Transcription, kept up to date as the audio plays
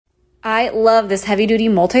I love this heavy-duty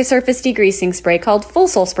multi-surface degreasing spray called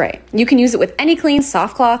Fulsol spray. You can use it with any clean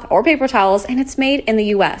soft cloth or paper towels, and it's made in the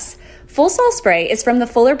US. Fulsol spray is from the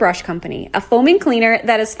Fuller Brush Company, a foaming cleaner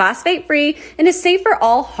that is phosphate-free and is safe for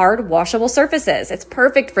all hard washable surfaces. It's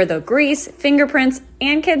perfect for the grease, fingerprints,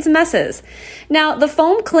 and kids' messes. Now, the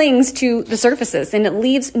foam clings to the surfaces and it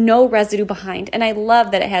leaves no residue behind, and I love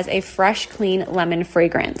that it has a fresh, clean lemon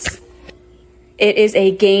fragrance. It is a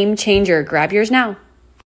game changer. Grab yours now.